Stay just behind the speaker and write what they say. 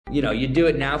you do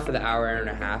it now for the hour and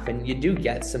a half and you do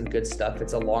get some good stuff.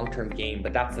 It's a long-term game,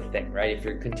 but that's the thing, right? If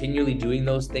you're continually doing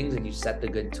those things and you set the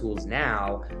good tools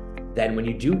now, then when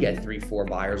you do get 3, 4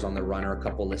 buyers on the run or a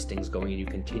couple listings going and you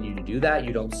continue to do that,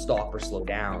 you don't stop or slow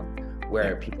down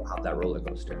where people have that roller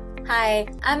coaster. Hi,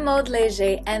 I'm Maud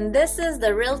Leger, and this is the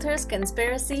Realtors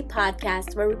Conspiracy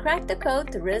Podcast, where we crack the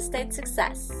code to real estate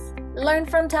success. Learn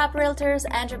from top realtors,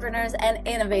 entrepreneurs, and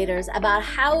innovators about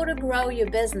how to grow your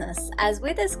business as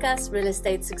we discuss real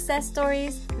estate success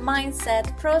stories,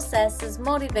 mindset, processes,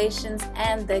 motivations,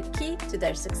 and the key to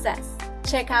their success.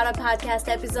 Check out our podcast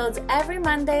episodes every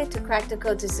Monday to crack the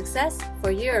code to success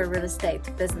for your real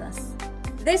estate business.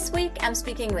 This week, I'm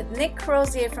speaking with Nick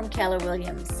Crozier from Keller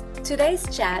Williams. Today's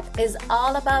chat is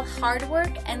all about hard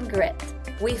work and grit.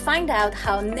 We find out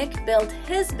how Nick built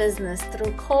his business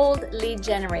through cold lead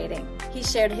generating. He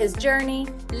shared his journey,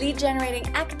 lead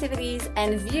generating activities,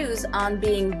 and views on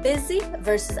being busy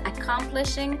versus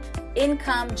accomplishing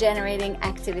income generating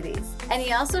activities. And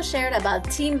he also shared about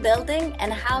team building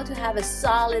and how to have a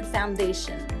solid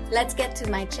foundation. Let's get to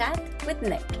my chat with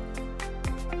Nick.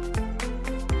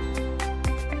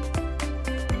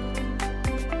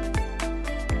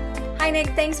 Hi, Nick.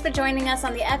 Thanks for joining us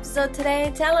on the episode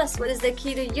today. Tell us, what is the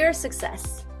key to your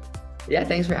success? Yeah,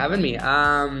 thanks for having me.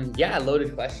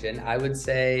 Loaded question. I would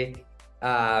say,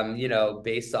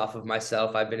 based off of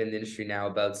myself, I've been in the industry now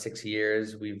about 6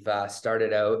 years. We've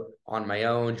started out on my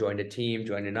own, joined a team,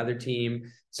 joined another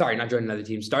team. Sorry, not joined another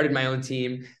team, started my own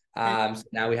team. So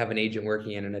now we have an agent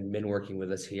working and an admin working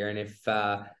with us here. And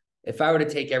if I were to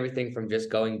take everything from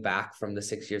just going back from the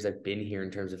 6 years I've been here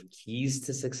in terms of keys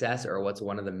to success, or what's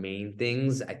one of the main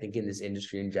things I think in this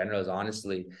industry in general, is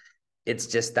honestly, it's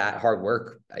just that hard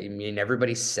work. I mean,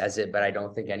 everybody says it, but I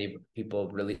don't think any people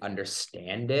really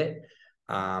understand it.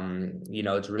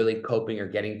 It's really coping or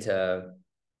getting to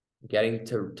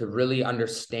really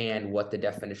understand what the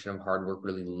definition of hard work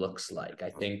really looks like.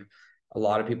 I think a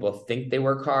lot of people think they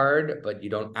work hard, but you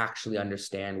don't actually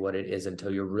understand what it is until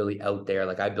you're really out there.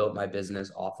 Like, I built my business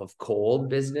off of cold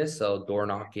business. So door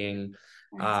knocking,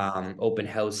 open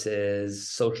houses,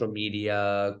 social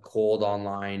media, cold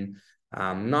online,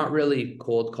 not really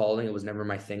cold calling. It was never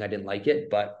my thing. I didn't like it,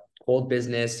 but cold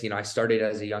business, I started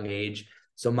at a young age.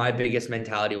 So my biggest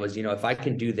mentality was, if I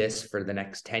can do this for the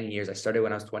next 10 years, I started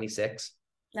when I was 26.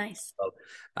 Nice. So,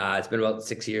 it's been about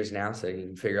 6 years now, so you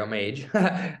can figure out my age.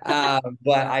 But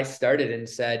I started and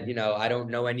said, I don't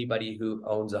know anybody who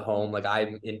owns a home. Like,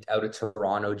 I'm out of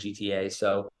Toronto, GTA.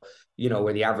 So,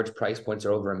 where the average price points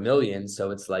are over $1 million.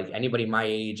 So it's like anybody my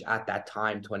age at that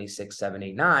time, 26, 7,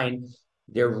 8, 9,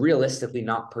 they're realistically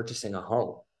not purchasing a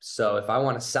home. So if I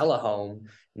want to sell a home,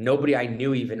 nobody I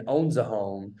knew even owns a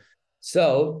home.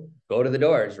 So go to the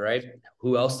doors, right?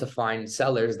 Who else to find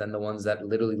sellers than the ones that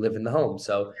literally live in the home?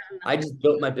 So I just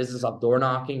built my business off door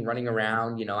knocking, running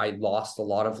around. I lost a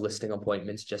lot of listing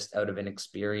appointments just out of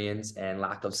inexperience and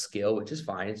lack of skill, which is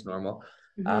fine. It's normal.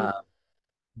 Mm-hmm.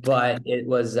 But it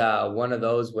was one of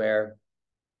those where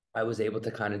I was able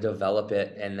to kind of develop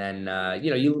it. And then,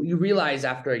 you realize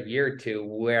after a year or two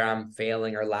where I'm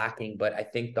failing or lacking. But I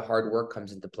think the hard work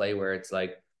comes into play where it's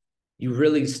like, you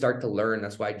really start to learn.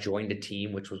 That's why I joined a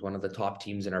team, which was one of the top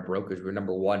teams in our brokerage. We were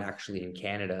number one actually in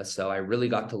Canada. So I really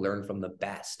got to learn from the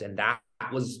best. And that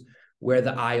was where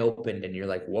the eye opened. And you're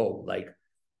like, whoa, like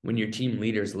when your team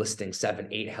leader's listing 7,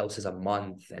 8 houses a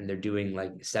month and they're doing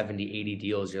like 70, 80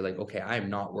 deals, you're like, okay, I'm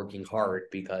not working hard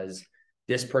because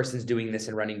this person's doing this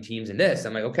and running teams in this.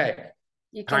 I'm like, okay,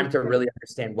 time to really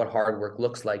understand what hard work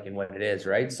looks like and what it is,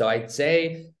 right? So I'd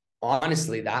say,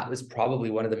 honestly, that was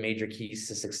probably one of the major keys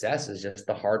to success, is just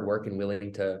the hard work and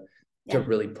willing to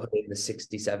really put in the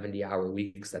 60, 70 hour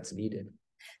weeks that's needed.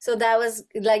 So that was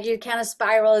like, you kind of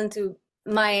spiral into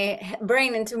my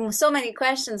brain into so many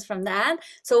questions from that.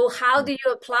 So how do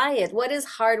you apply it? What is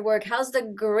hard work? How's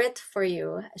the grit for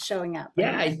you showing up?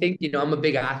 Yeah, I think, I'm a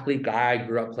big athlete guy. I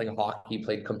grew up playing hockey,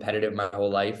 played competitive my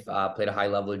whole life, played a high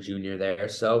level junior there.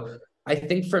 So I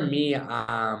think for me,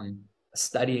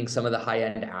 studying some of the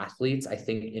high-end athletes, I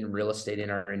think in real estate, in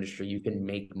our industry, you can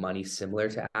make money similar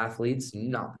to athletes,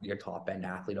 not your top-end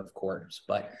athlete, of course,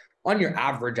 but on your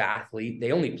average athlete,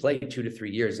 they only play 2 to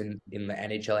 3 years in the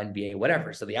NHL, NBA,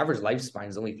 whatever. So the average lifespan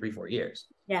is only 3, 4 years.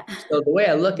 Yeah. So the way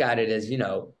I look at it is,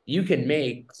 you can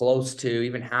make close to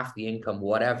even half the income,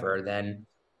 whatever, then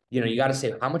you got to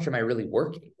say, how much am I really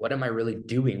working? What am I really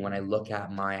doing when I look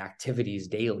at my activities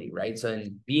daily, right? So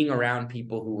in being around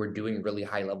people who are doing really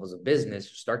high levels of business,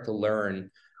 you start to learn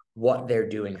what they're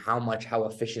doing, how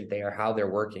efficient they are, how they're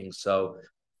working. So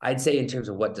I'd say in terms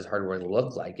of what does hard work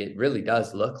look like, it really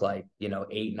does look like,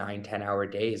 8, 9, 10 hour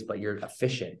days, but you're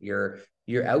efficient. You're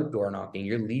you're outdoor knocking,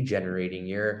 you're lead generating,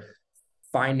 you're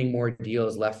finding more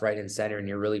deals left, right, and center, and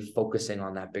you're really focusing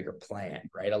on that bigger plan,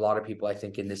 right? A lot of people, I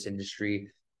think, in this industry,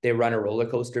 they run a roller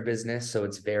coaster business, so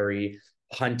it's very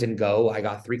hunt and go. I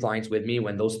got 3 clients with me.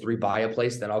 When those 3 buy a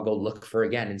place, then I'll go look for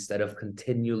again instead of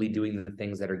continually doing the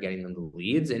things that are getting them the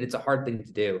leads. And it's a hard thing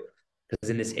to do because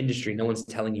in this industry, no one's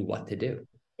telling you what to do.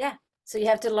 Yeah. So you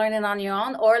have to learn it on your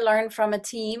own or learn from a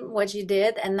team what you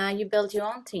did, and now you built your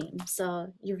own team. So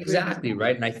you've really, Exactly,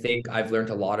 right. And I think I've learned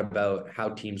a lot about how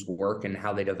teams work and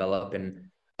how they develop, and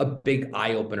a big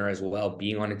eye opener as well,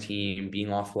 being on a team,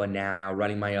 being off one now,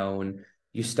 running my own.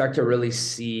 You start to really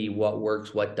see what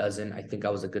works, what doesn't. I think I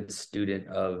was a good student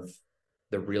of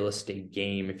the real estate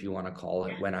game, if you want to call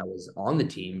it, when I was on the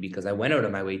team, because I went out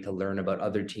of my way to learn about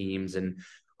other teams and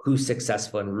who's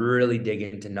successful and really dig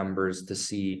into numbers to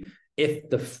see if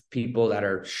the people that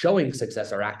are showing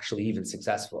success are actually even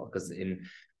successful. Because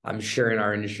I'm sure in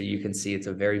our industry, you can see it's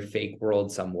a very fake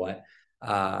world somewhat,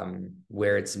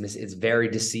 where it's very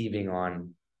deceiving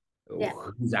on yeah.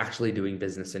 who's actually doing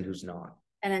business and who's not.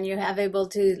 And then you have able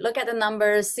to look at the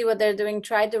numbers, see what they're doing,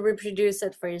 try to reproduce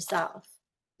it for yourself.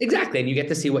 Exactly. And you get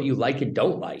to see what you like and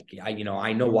don't like. I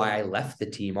know why I left the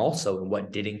team also and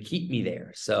what didn't keep me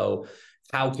there. So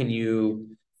how can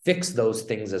you fix those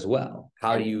things as well?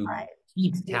 How do you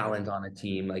keep talent on a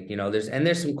team?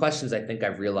 There's some questions I think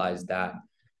I've realized that,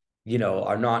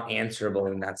 are not answerable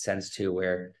in that sense too,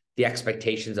 where the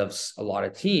expectations of a lot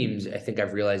of teams, I think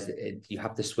I've realized you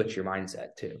have to switch your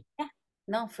mindset too. Yeah,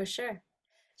 no, for sure.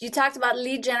 You talked about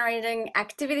lead generating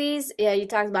activities. Yeah, you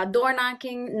talked about door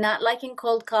knocking, not liking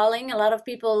cold calling. A lot of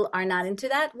people are not into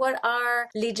that. What are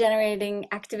lead generating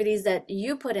activities that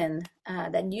you put in,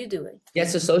 that you do it? Yeah,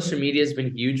 so social media has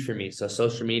been huge for me. So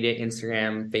social media,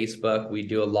 Instagram, Facebook, we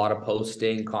do a lot of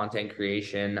posting, content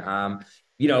creation.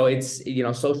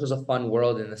 Social is a fun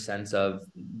world in the sense of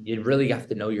you really have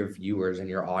to know your viewers and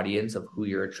your audience of who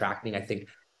you're attracting. I think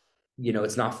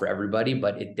it's not for everybody,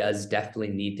 but it does definitely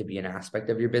need to be an aspect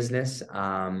of your business.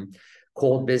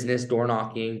 Cold business, door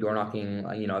knocking,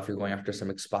 if you're going after some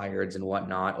expireds and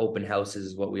whatnot. Open houses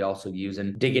is what we also use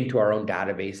and dig into our own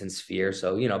database and sphere.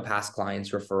 So, past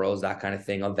clients, referrals, that kind of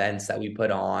thing, events that we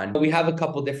put on. We have a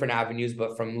couple different avenues,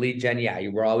 but from lead gen, yeah,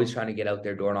 we're always trying to get out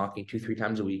there door knocking 2-3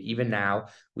 times a week. Even now,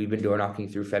 we've been door knocking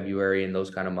through February and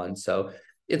those kind of months. So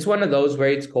it's one of those where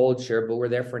it's cold, sure, but we're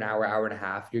there for an hour, hour and a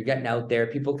half. You're getting out there.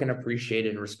 People can appreciate it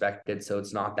and respect it. So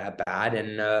it's not that bad.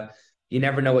 And you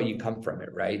never know what you come from it,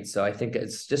 right? So I think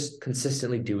it's just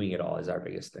consistently doing it all is our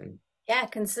biggest thing. Yeah,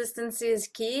 consistency is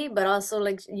key, but also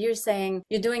like you're saying,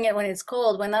 you're doing it when it's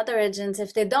cold. When other agents,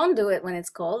 if they don't do it when it's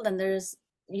cold, then there's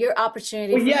your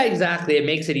opportunity. Well, yeah, exactly. It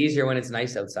makes it easier when it's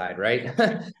nice outside, right?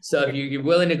 So if you're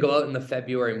willing to go out in the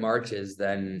February, Marches,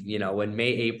 then, when May,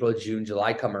 April, June,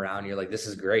 July come around, you're like, this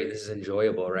is great. This is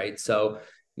enjoyable, right? So,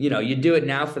 you do it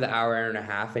now for the hour and a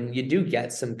half and you do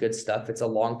get some good stuff. It's a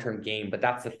long-term game, but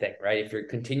that's the thing, right? If you're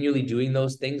continually doing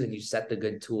those things and you set the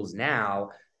good tools now,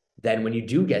 then when you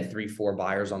do get 3-4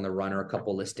 buyers on the run or a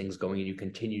couple listings going and you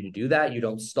continue to do that, you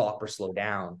don't stop or slow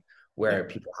down where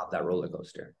people have that roller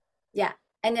coaster. Yeah.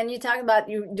 And then you talk about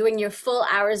you doing your full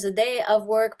hours a day of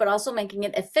work, but also making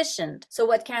it efficient. So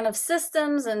what kind of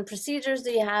systems and procedures do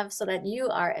you have so that you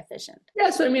are efficient? Yeah,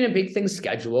 so a big thing,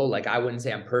 schedule. Like I wouldn't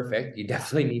say I'm perfect. You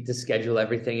definitely need to schedule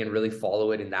everything and really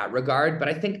follow it in that regard. But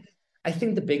I think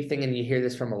the big thing, and you hear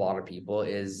this from a lot of people,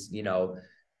 is,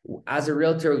 as a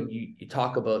realtor, you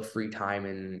talk about free time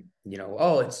and,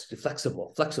 it's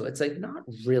flexible. It's like, not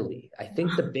really. I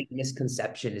think the big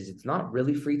misconception is it's not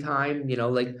really free time,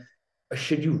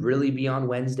 should you really be on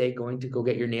Wednesday going to go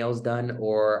get your nails done?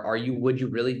 Or would you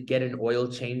really get an oil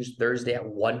change Thursday at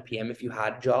 1 p.m. if you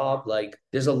had a job? Like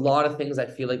there's a lot of things I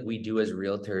feel like we do as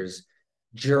realtors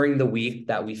during the week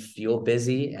that we feel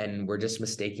busy and we're just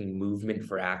mistaking movement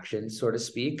for action, so to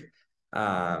speak.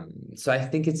 So I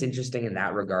think it's interesting in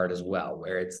that regard as well,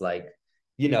 where it's like,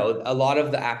 a lot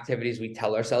of the activities we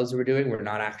tell ourselves we're doing, we're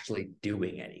not actually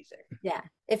doing anything. Yeah.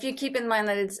 If you keep in mind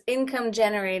that it's income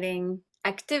generating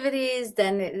activities,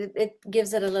 then it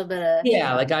gives it a little bit of...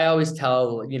 Yeah, like I always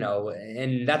tell,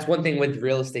 and that's one thing with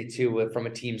real estate too, from a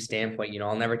team standpoint,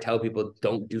 I'll never tell people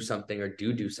don't do something or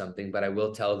do something, but I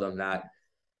will tell them that,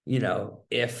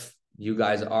 if you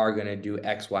guys are going to do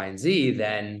X, Y, and Z,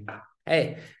 then,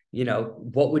 hey,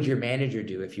 what would your manager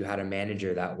do if you had a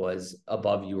manager that was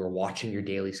above you or watching your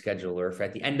daily schedule? Or if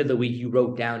at the end of the week, you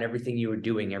wrote down everything you were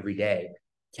doing every day,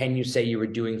 can you say you were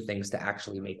doing things to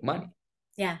actually make money?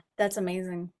 Yeah, that's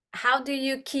amazing. How do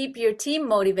you keep your team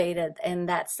motivated in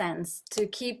that sense to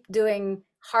keep doing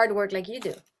hard work like you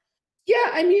do?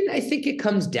 Yeah, I mean, I think it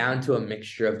comes down to a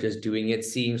mixture of just doing it,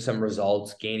 seeing some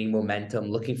results, gaining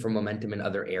momentum, looking for momentum in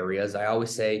other areas. I always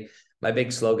say my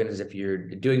big slogan is if you're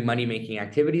doing money-making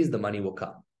activities, the money will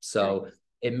come. So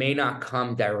it may not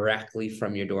come directly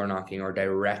from your door knocking or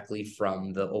directly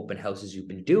from the open houses you've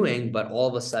been doing, but all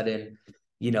of a sudden,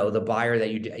 the buyer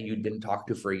that you didn't talk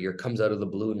to for a year comes out of the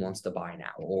blue and wants to buy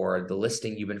now, or the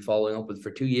listing you've been following up with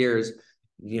for 2 years,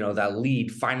 that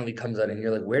lead finally comes out and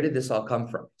you're like, where did this all come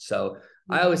from? So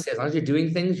I always say, as long as you're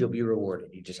doing things, you'll be rewarded.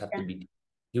 You just have to be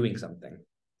doing something.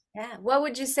 Yeah. What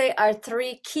would you say are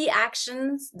 3 key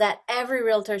actions that every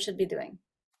realtor should be doing?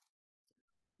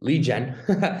 Lead gen.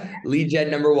 Lead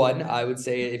gen number one. I would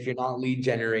say if you're not lead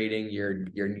generating,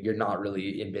 you're not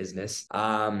really in business.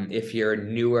 If you're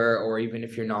newer, or even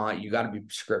if you're not, you got to be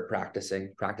script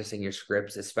practicing your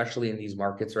scripts, especially in these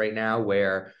markets right now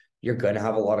where you're going to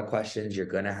have a lot of questions. You're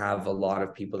going to have a lot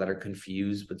of people that are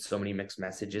confused with so many mixed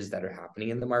messages that are happening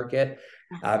in the market.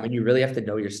 And you really have to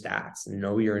know your stats,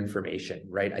 know your information,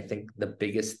 right? I think the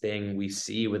biggest thing we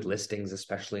see with listings,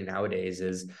 especially nowadays,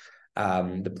 is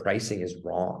the pricing is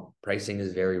wrong. Pricing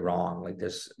is very wrong. Like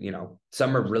there's,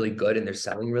 some are really good and they're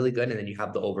selling really good. And then you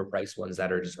have the overpriced ones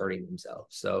that are just hurting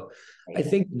themselves. So I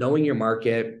think knowing your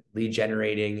market, lead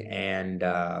generating, and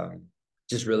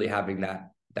just really having that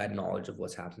knowledge of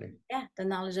what's happening. Yeah, the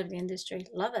knowledge of the industry.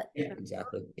 Love it. Yeah,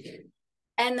 exactly.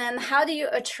 And then how do you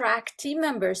attract team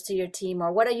members to your team,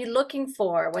 or what are you looking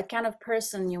for? What kind of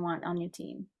person you want on your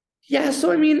team? Yeah,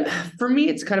 so I mean, for me,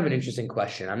 it's kind of an interesting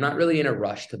question. I'm not really in a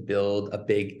rush to build a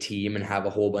big team and have a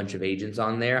whole bunch of agents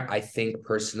on there. I think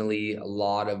personally, a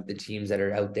lot of the teams that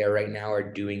are out there right now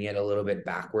are doing it a little bit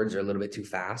backwards or a little bit too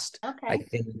fast. Okay. I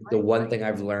think the one thing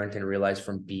I've learned and realized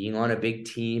from being on a big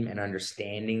team and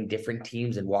understanding different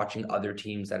teams and watching other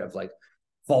teams that have like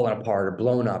fallen apart or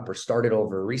blown up or started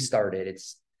over, or restarted,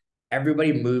 it's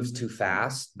everybody moves too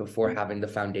fast before having the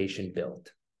foundation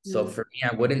built. So for me,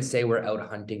 I wouldn't say we're out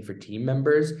hunting for team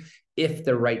members. If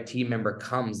the right team member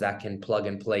comes that can plug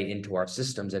and play into our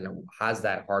systems and has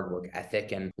that hard work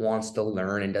ethic and wants to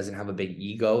learn and doesn't have a big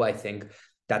ego, I think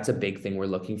that's a big thing we're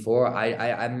looking for.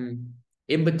 I'm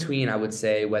in between, I would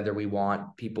say, whether we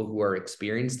want people who are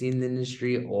experienced in the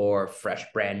industry or fresh,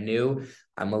 brand new.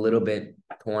 I'm a little bit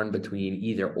torn between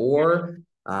either or.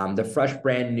 The fresh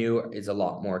brand new is a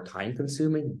lot more time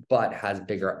consuming, but has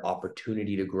bigger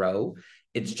opportunity to grow.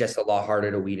 It's just a lot harder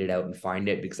to weed it out and find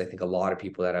it, because I think a lot of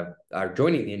people that are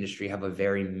joining the industry have a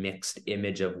very mixed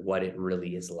image of what it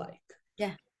really is like.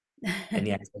 Yeah. And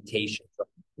the expectation,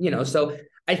 so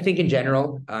I think in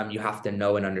general, you have to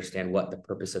know and understand what the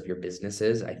purpose of your business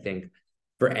is. I think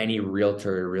for any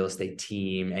realtor, real estate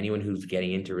team, anyone who's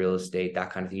getting into real estate,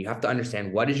 that kind of thing, you have to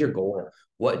understand, what is your goal?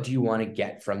 What do you want to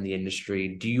get from the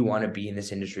industry? Do you want to be in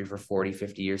this industry for 40,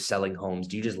 50 years selling homes?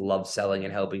 Do you just love selling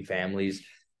and helping families?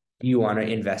 Do you want to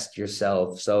invest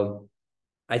yourself? So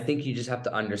I think you just have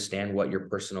to understand what your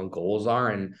personal goals are.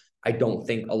 And I don't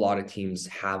think a lot of teams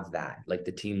have that. Like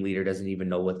the team leader doesn't even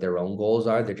know what their own goals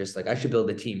are. They're just like, I should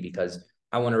build a team because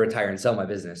I want to retire and sell my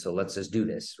business. So let's just do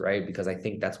this, right? Because I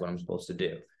think that's what I'm supposed to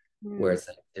do. Whereas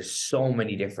there's so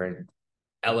many different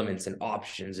elements and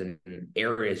options and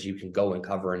areas you can go and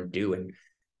cover and do. And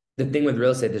the thing with real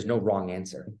estate, there's no wrong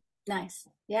answer. Nice.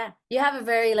 Yeah. You have a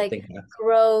very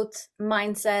growth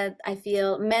mindset, I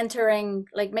feel, mentoring,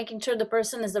 like making sure the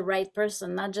person is the right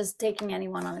person, not just taking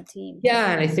anyone on a team.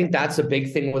 Yeah. And I think that's a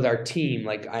big thing with our team.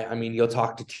 Like, I mean, you'll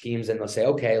talk to teams and they'll say,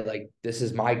 okay, like this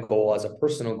is my goal as a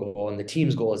personal goal and the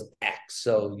team's goal is X.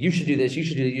 So you should do this. You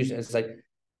should do this. It's like,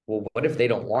 well, what if they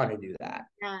don't want to do that?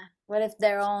 Yeah. What if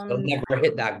their own... They'll never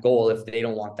hit that goal if they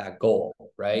don't want that goal,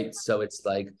 right? So it's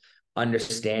like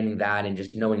understanding that and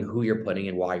just knowing who you're putting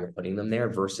and why you're putting them there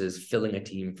versus filling a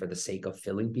team for the sake of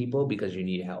filling people because you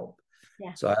need help.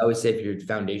 Yeah. So I always say if your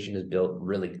foundation is built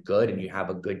really good and you have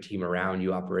a good team around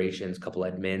you, operations, couple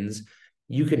admins,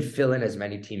 you can fill in as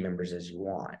many team members as you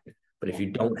want. But if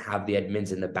you don't have the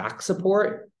admins in the back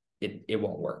support, it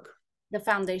won't work. The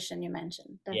foundation you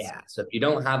mentioned. So if you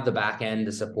don't have the back end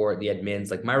to support the admins,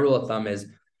 like my rule of thumb is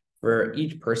for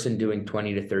each person doing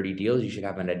 20 to 30 deals, you should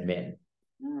have an admin,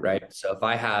 right? So if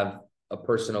I have a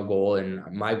personal goal and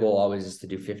my goal always is to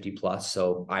do 50 plus,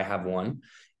 so I have one.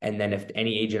 And then if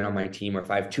any agent on my team, or if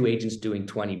I have 2 agents doing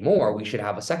 20 more, we should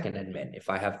have a second admin. If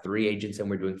I have 3 agents and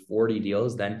we're doing 40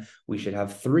 deals, then we should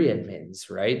have 3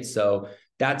 admins, right? So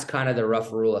that's kind of the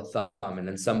rough rule of thumb. And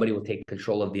then somebody will take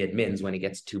control of the admins when it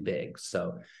gets too big.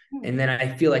 So, and then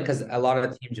I feel like, because a lot of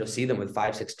the teams, you'll see them with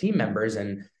 5, 6 team members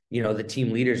and, the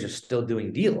team leaders are still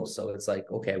doing deals. So it's like,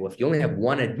 okay, well, if you only have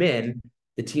one admin,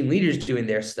 the team leaders doing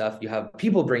their stuff, you have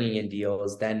people bringing in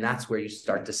deals, then that's where you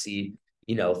start to see,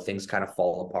 things kind of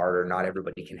fall apart, or not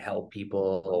everybody can help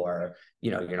people, or,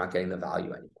 you're not getting the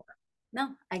value anymore. No,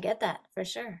 I get that for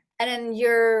sure. And then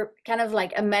you're kind of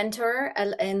like a mentor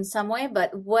in some way,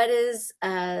 but who is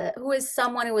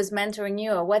someone who is mentoring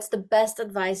you, or what's the best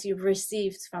advice you've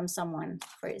received from someone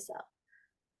for yourself?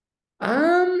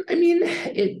 I mean,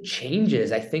 it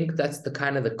changes. I think that's the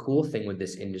kind of the cool thing with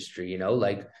this industry,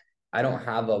 like I don't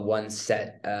have a one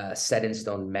set in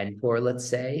stone mentor, let's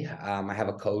say. I have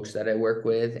a coach that I work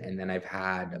with, and then I've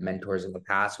had mentors in the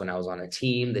past when I was on a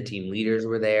team, the team leaders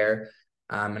were there.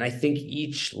 And I think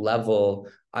each level,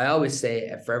 I always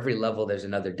say for every level, there's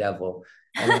another devil.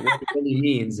 And what it really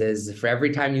means is for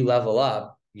every time you level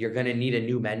up, you're going to need a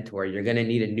new mentor. You're going to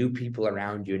need a new people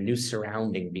around you, a new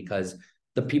surrounding, because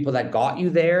the people that got you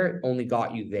there only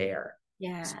got you there.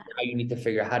 Yeah. So now you need to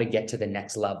figure out how to get to the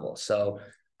next level. So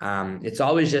it's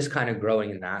always just kind of growing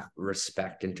in that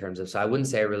respect in terms of, so I wouldn't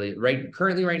say I really,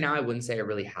 currently right now, I wouldn't say I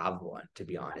really have one, to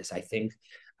be honest. I think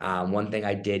one thing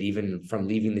I did, even from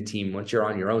leaving the team, once you're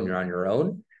on your own, you're on your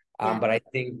own. Yeah. But I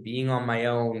think being on my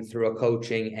own through a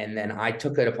coaching, and then I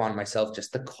took it upon myself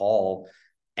just to call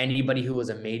anybody who was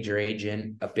a major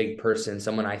agent, a big person,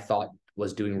 someone I thought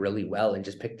was doing really well, and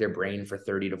just pick their brain for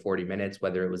 30 to 40 minutes,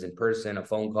 whether it was in person, a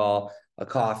phone call, a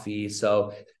coffee.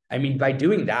 So, I mean, by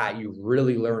doing that, you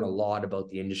really learn a lot about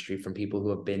the industry from people who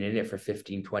have been in it for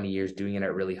 15, 20 years, doing it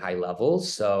at really high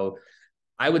levels. So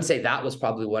I would say that was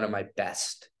probably one of my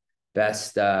best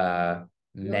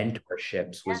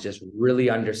mentorships, was just really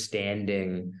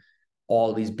understanding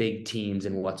all these big teams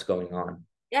and what's going on.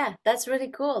 Yeah, that's really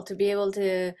cool to be able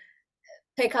to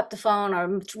pick up the phone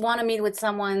or want to meet with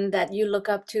someone that you look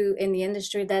up to in the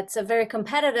industry that's a very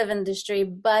competitive industry,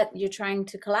 but you're trying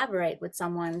to collaborate with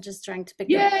someone, just trying to pick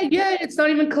yeah it's not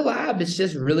even collab. It's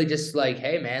just really just like,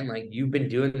 hey man, like you've been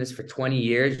doing this for 20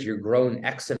 years, you're growing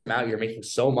X amount, you're making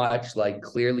so much, like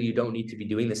clearly you don't need to be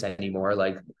doing this anymore.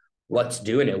 Like, what's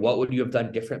doing it? What would you have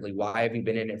done differently? Why have you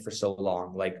been in it for so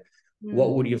long? Like,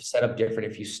 what would you have set up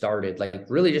different if you started? Like,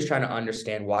 really just trying to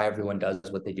understand why everyone does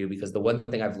what they do. Because the one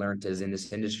thing I've learned is in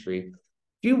this industry,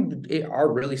 if you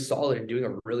are really solid and doing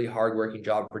a really hardworking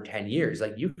job for 10 years,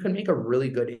 like you can make a really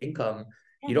good income.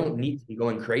 You don't need to be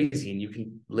going crazy, and you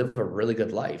can live a really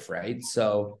good life, right?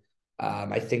 So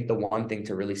I think the one thing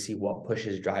to really see what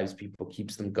pushes, drives people,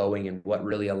 keeps them going, and what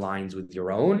really aligns with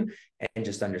your own, and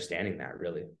just understanding that,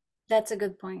 really. That's a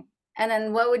good point. And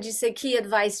then what would you say key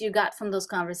advice you got from those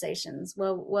conversations?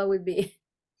 What would be?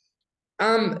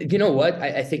 You know what?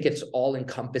 I think it's all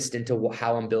encompassed into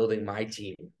how I'm building my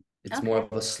team. It's more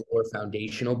of a slower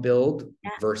foundational build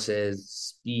versus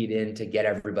speed in to get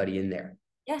everybody in there.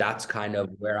 Yeah. That's kind of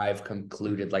where I've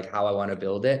concluded, like how I want to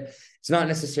build it. It's not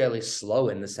necessarily slow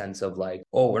in the sense of like,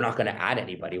 oh, we're not going to add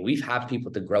anybody. We have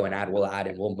people to grow and add, we'll add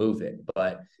and we'll move it.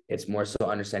 But it's more so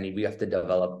understanding we have to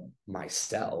develop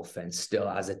myself, and still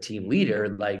as a team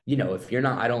leader, like, if you're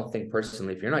not, I don't think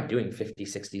personally, if you're not doing 50,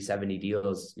 60, 70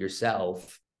 deals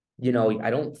yourself, I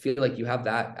don't feel like you have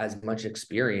that as much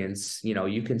experience.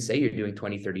 You can say you're doing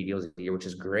 20, 30 deals a year, which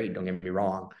is great. Don't get me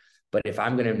wrong. But if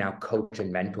I'm going to now coach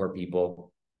and mentor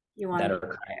people that are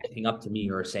kind of looking up to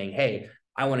me or saying, hey,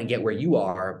 I want to get where you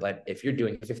are, but if you're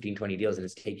doing 15, 20 deals and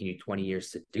it's taking you 20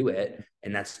 years to do it,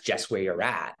 and that's just where you're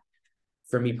at,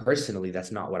 for me personally,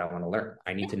 that's not what I want to learn.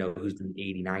 I need to know who's doing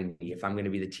 80, 90. If I'm going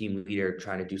to be the team leader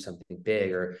trying to do something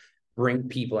big or bring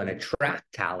people and attract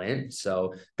talent.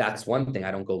 So that's one thing.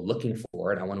 I don't go looking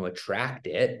for it. I want to attract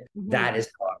it. That is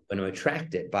how I'm going to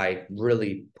attract it, by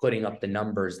really putting up the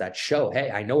numbers that show, hey,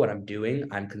 I know what I'm doing.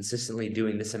 I'm consistently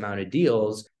doing this amount of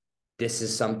deals. This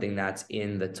is something that's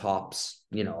in the tops,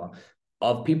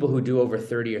 of people who do over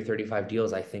 30 or 35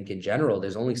 deals. I think in general,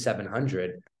 there's only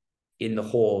 700 in the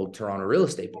whole Toronto real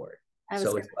estate board.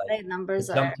 So it's like numbers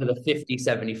jump to the 50,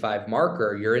 75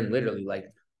 marker, you're in literally like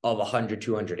of 100,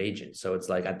 200 agents. So it's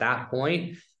like at that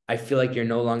point, I feel like you're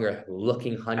no longer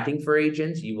hunting for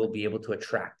agents. You will be able to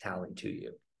attract talent to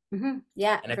you.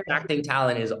 Yeah. And attracting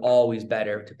talent is always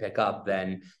better to pick up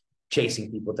than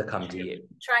chasing people to come to you.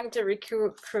 Trying to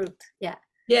recruit. Yeah.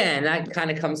 Yeah, and that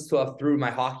kind of comes to through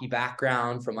my hockey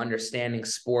background, from understanding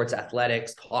sports,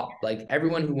 athletics, like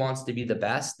everyone who wants to be the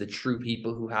best, the true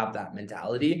people who have that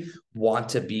mentality want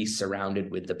to be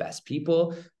surrounded with the best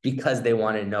people because they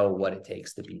want to know what it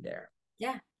takes to be there.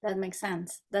 Yeah, that makes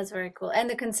sense. That's very cool. And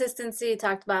the consistency you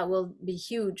talked about will be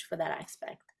huge for that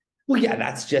aspect. Well, yeah,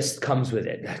 that's just comes with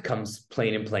it. That comes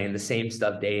plain and plain, the same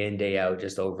stuff day in, day out,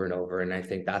 just over and over. And I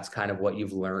think that's kind of what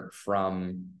you've learned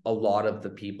from a lot of the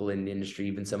people in the industry,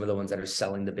 even some of the ones that are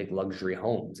selling the big luxury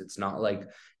homes. It's not like,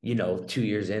 2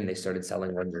 years in, they started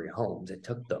selling luxury homes. It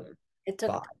took them It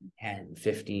took 5, 10,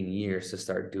 15 years to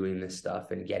start doing this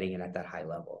stuff and getting it at that high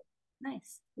level.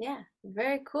 Nice. Yeah,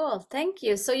 very cool. Thank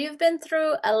you. So you've been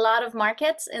through a lot of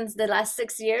markets in the last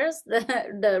 6 years,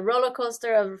 the roller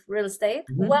coaster of real estate.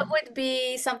 What would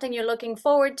be something you're looking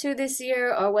forward to this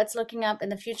year, or what's looking up in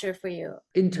the future for you?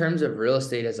 In terms of real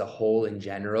estate as a whole in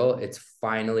general, it's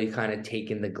finally kind of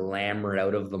taken the glamour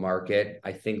out of the market.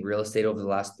 I think real estate over the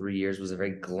last 3 years was a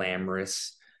very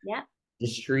glamorous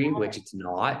industry, which it's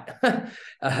not.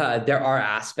 There are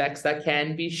aspects that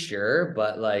can be, sure,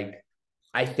 but like,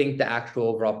 I think the actual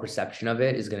overall perception of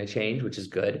it is going to change, which is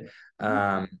good.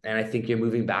 And I think you're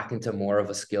moving back into more of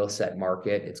a skill set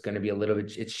market. It's going to be a little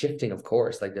bit, it's shifting, of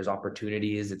course, like there's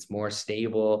opportunities, it's more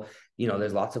stable. You know,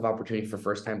 there's lots of opportunity for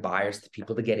first-time buyers, to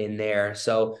people to get in there.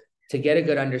 So to get a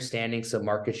good understanding, so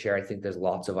market share, I think there's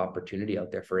lots of opportunity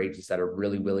out there for agents that are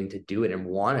really willing to do it and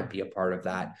want to be a part of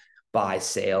that buy,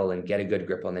 sale, and get a good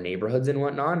grip on the neighborhoods and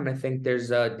whatnot. And I think there's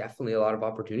definitely a lot of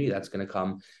opportunity that's going to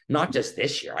come, not just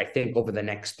this year. I think over the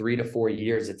next 3 to 4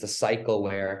 years, it's a cycle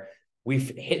where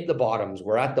we've hit the bottoms.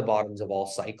 We're at the bottoms of all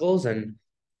cycles. And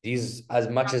these, as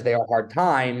much as they are hard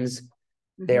times,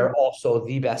 they're also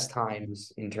the best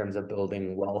times in terms of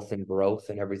building wealth and growth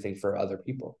and everything for other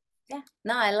people. Yeah,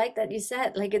 no, I like that you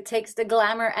said, like, it takes the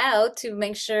glamour out to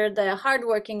make sure the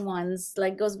hardworking ones,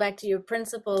 like, goes back to your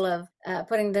principle of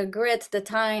putting the grit, the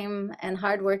time, and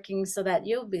hardworking so that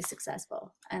you'll be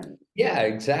successful. And yeah,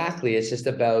 exactly. It's just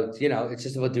about, you know, it's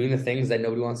just about doing the things that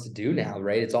nobody wants to do now,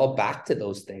 right? It's all back to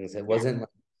those things. It wasn't like,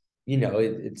 you know,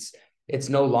 it's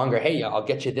no longer, hey, I'll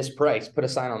get you this price, put a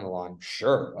sign on the lawn.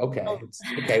 Sure. Okay. It's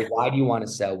okay. Why do you want to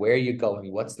sell? Where are you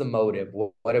going? What's the motive?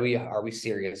 What are we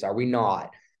serious? Are we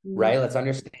not? Right? Let's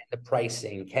understand the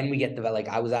pricing. Can we get the, like,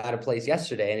 I was at a place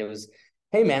yesterday and it was,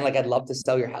 hey man, like, I'd love to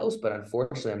sell your house, but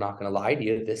unfortunately, I'm not going to lie to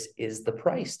you. This is the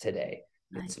price today.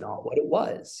 It's not what it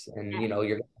was. And, you know,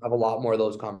 you're going to have a lot more of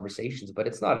those conversations, but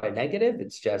it's not a negative.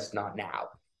 It's just not now.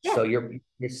 So you're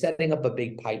setting up a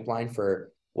big pipeline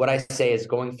for what I say is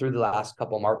going through the last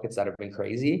couple of markets that have been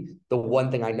crazy. The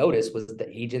one thing I noticed was the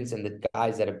agents and the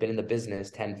guys that have been in the business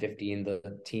 10, 15,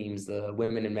 the teams, the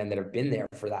women and men that have been there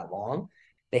for that long,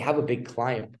 they have a big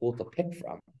client pool to pick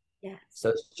from. Yeah. So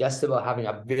it's just about having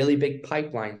a really big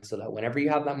pipeline so that whenever you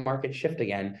have that market shift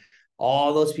again,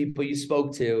 all those people you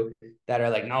spoke to that are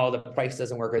like, no, the price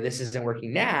doesn't work, or this isn't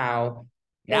working now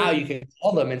you can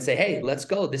call them and say, hey, let's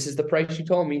go. This is the price you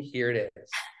told me. Here it is.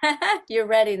 You're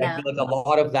ready now. I feel like a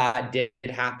lot of that did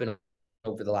happen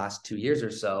over the last 2 years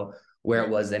or so, where it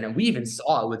was. And we even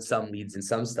saw it with some leads and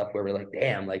some stuff where we're like,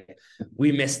 damn, like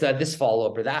we missed this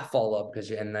follow-up or that follow-up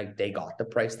and like they got the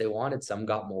price they wanted. Some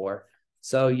got more.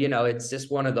 So, you know, it's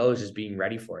just one of those, just being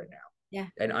ready for it now. Yeah.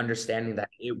 And understanding that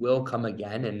it will come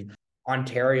again. And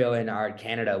Ontario and our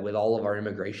Canada, with all of our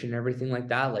immigration and everything like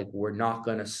that, like we're not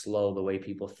going to slow the way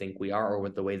people think we are, or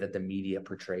with the way that the media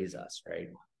portrays us. Right.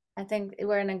 I think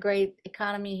we're in a great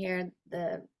economy here.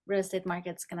 The real estate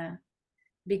market's going to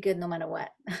be good no matter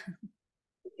what.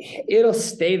 It'll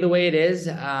stay the way it is.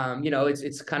 You know,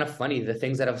 it's kind of funny, the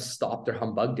things that have stopped or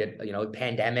humbugged it, you know,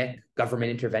 pandemic,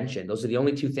 government intervention. Those are the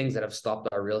only two things that have stopped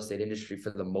our real estate industry for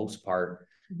the most part.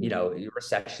 You know,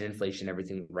 recession, inflation,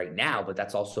 everything right now, but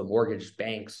that's also mortgage,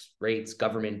 banks, rates,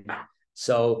 government.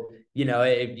 So, you know,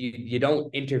 if you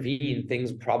don't intervene,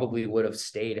 things probably would have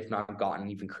stayed, if not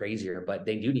gotten even crazier, but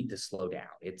they do need to slow down.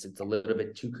 It's a little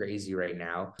bit too crazy right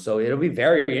now. So it'll be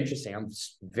very interesting. I'm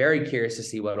very curious to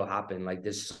see what will happen. Like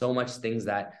there's so much things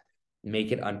that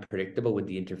make it unpredictable with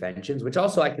the interventions, which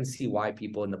also I can see why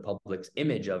people in the public's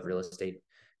image of real estate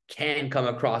can come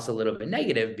across a little bit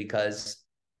negative, because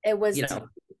it was, you know,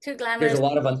 too glamorous. There's a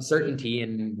lot of uncertainty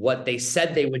in what they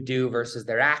said they would do versus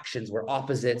their actions were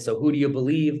opposite. So who do you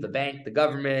believe? The bank, the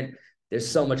government? There's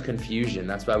so much confusion.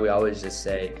 That's why we always just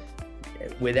say,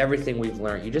 with everything we've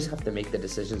learned, you just have to make the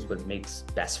decisions what makes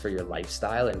best for your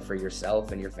lifestyle and for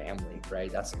yourself and your family,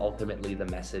 right? That's ultimately the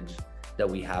message that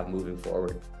we have moving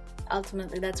forward.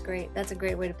 Ultimately, that's great. That's a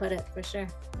great way to put it, for sure.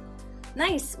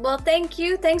 Nice. Well, thank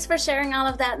you. Thanks for sharing all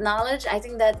of that knowledge. I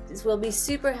think that this will be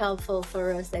super helpful for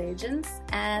real estate agents.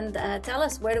 And tell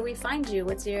us, where do we find you?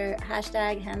 What's your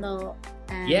hashtag handle?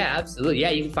 Yeah, absolutely. Yeah,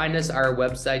 you can find us our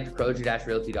website,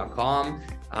 crozier-realty.com.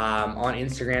 On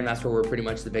Instagram, that's where we're pretty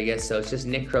much the biggest. So it's just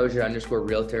Nick Crozier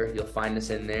 _realtor. You'll find us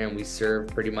in there, and we serve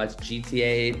pretty much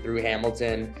GTA through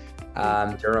Hamilton,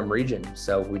 Durham region.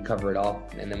 So we cover it all.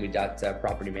 And then we got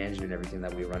property management and everything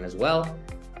that we run as well.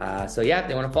 So yeah, if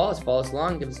they want to follow us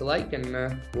along, give us a like,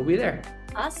 and we'll be there.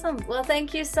 Awesome. Well,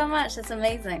 thank you so much. That's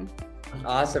amazing.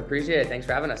 Awesome. Appreciate it. Thanks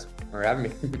for having us or having me.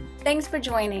 Thanks for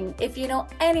joining. If you know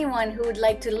anyone who would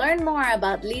like to learn more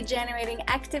about lead generating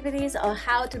activities or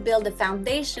how to build a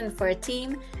foundation for a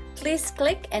team, please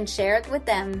click and share it with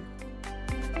them.